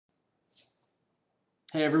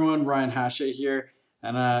Hey everyone, Ryan Hashay here,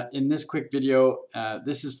 and in this quick video,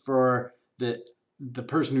 this is for the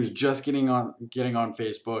person who's just getting on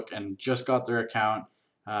Facebook and just got their account,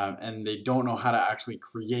 and they don't know how to actually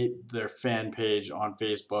create their fan page on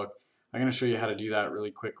Facebook. I'm going to show you how to do that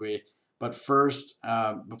really quickly. But first,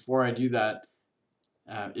 before I do that,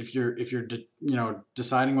 if you're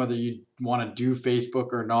deciding whether you want to do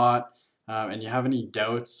Facebook or not, and you have any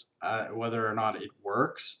doubts whether or not it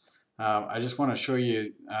works, I just want to show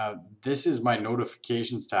you. This is my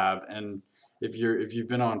notifications tab, and if you've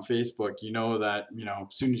been on Facebook, you know that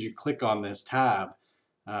as soon as you click on this tab,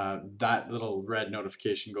 that little red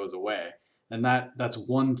notification goes away, and that's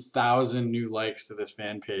 1,000 new likes to this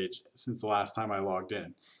fan page since the last time I logged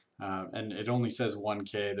in, and it only says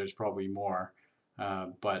 1K. There's probably more.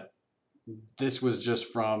 But this was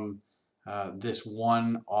just from this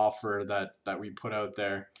one offer that we put out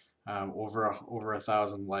there, over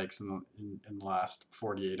 1,000 likes in the last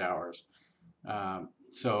 48 hours.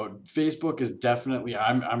 So Facebook is definitely,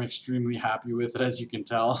 I'm extremely happy with it, as you can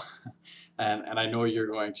tell, and I know you're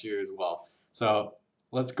going to as well. So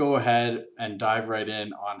let's go ahead and dive right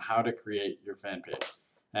in on how to create your fan page.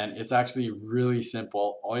 And it's actually really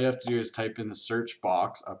simple. All you have to do is type in the search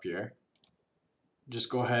box up here. Just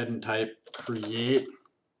go ahead and type create,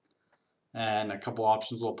 and a couple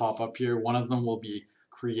options will pop up here. One of them will be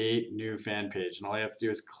create new fan page, and all you have to do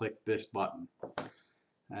is click this button.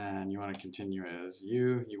 And you want to continue as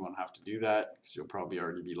you won't have to do that because you'll probably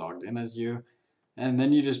already be logged in as you. And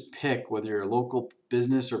then you just pick whether you're a local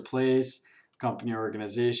business or place, company or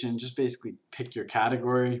organization. Just basically pick your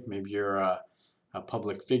category. Maybe you're a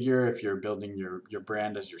public figure. If you're building your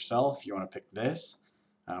brand as yourself, you want to pick this.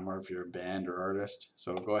 Or if you're a band or artist.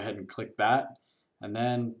 So go ahead and click that, and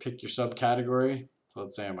then pick your subcategory. So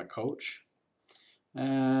let's say I'm a coach,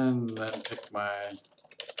 and then put my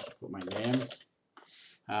name.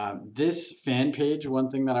 This fan page, one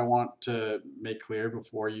thing that I want to make clear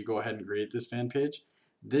before you go ahead and create this fan page,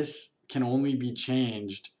 this can only be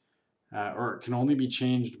changed, or it can only be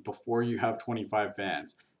changed before you have 25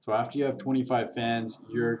 fans. So after you have 25 fans,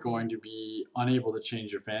 you're going to be unable to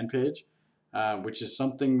change your fan page, which is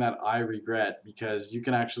something that I regret, because you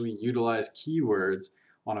can actually utilize keywords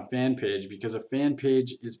on a fan page, because a fan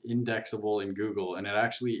page is indexable in Google, and it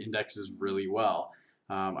actually indexes really well.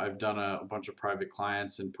 I've done a bunch of private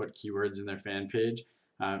clients and put keywords in their fan page,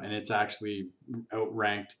 and it's actually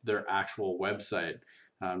outranked their actual website,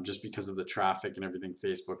 just because of the traffic and everything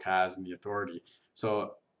Facebook has and the authority.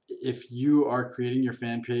 So if you are creating your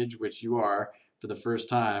fan page, which you are for the first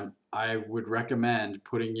time, I would recommend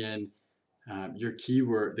putting in the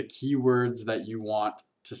keywords that you want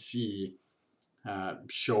to see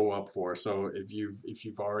show up for. So if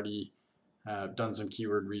you've already done some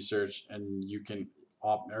keyword research, and you can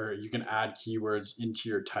add keywords into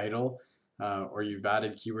your title, or you've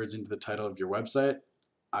added keywords into the title of your website,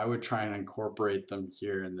 I would try and incorporate them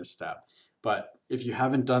here in this step. But if you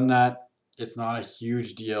haven't done that, it's not a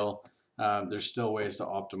huge deal. There's still ways to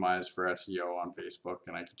optimize for SEO on Facebook,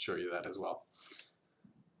 and I can show you that as well.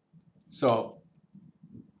 So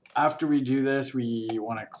after we do this, we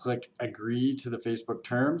want to click agree to the Facebook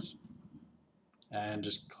terms and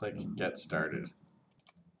just click get started.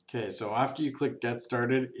 Okay, so after you click get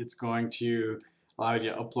started, it's going to allow you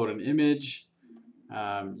to upload an image.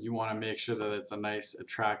 You want to make sure that it's a nice,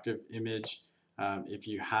 attractive image. If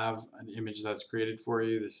you have an image that's created for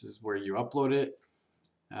you, this is where you upload it.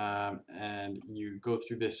 And you go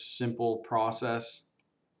through this simple process.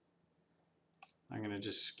 I'm going to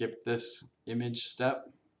just skip this image step,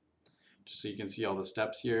 just so you can see all the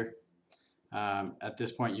steps here. At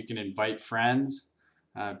this point, you can invite friends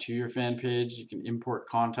to your fan page. You can import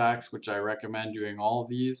contacts, which I recommend doing all of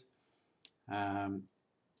these. And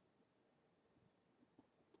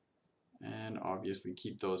obviously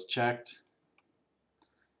keep those checked.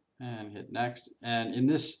 And hit next. And in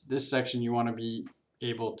this section, you want to be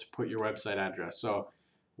able to put your website address. So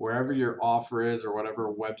wherever your offer is, or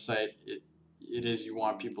whatever website it is you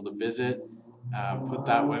want people to visit, put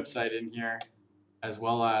that website in here, as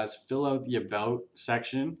well as fill out the about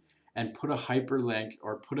section and put a hyperlink,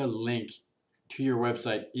 or put a link to your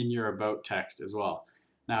website in your about text as well.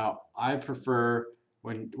 Now, I prefer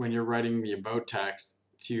when you're writing the about text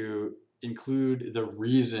to include the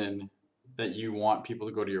reason that you want people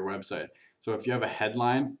to go to your website. So if you have a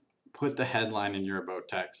headline, put the headline in your about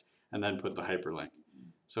text and then put the hyperlink.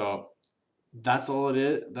 So that's all it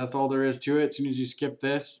is. That's all there is to it. As soon as you skip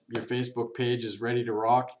this, your Facebook page is ready to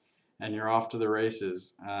rock, and you're off to the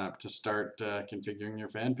races to start configuring your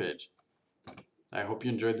fan page. I hope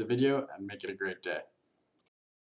you enjoyed the video, and make it a great day.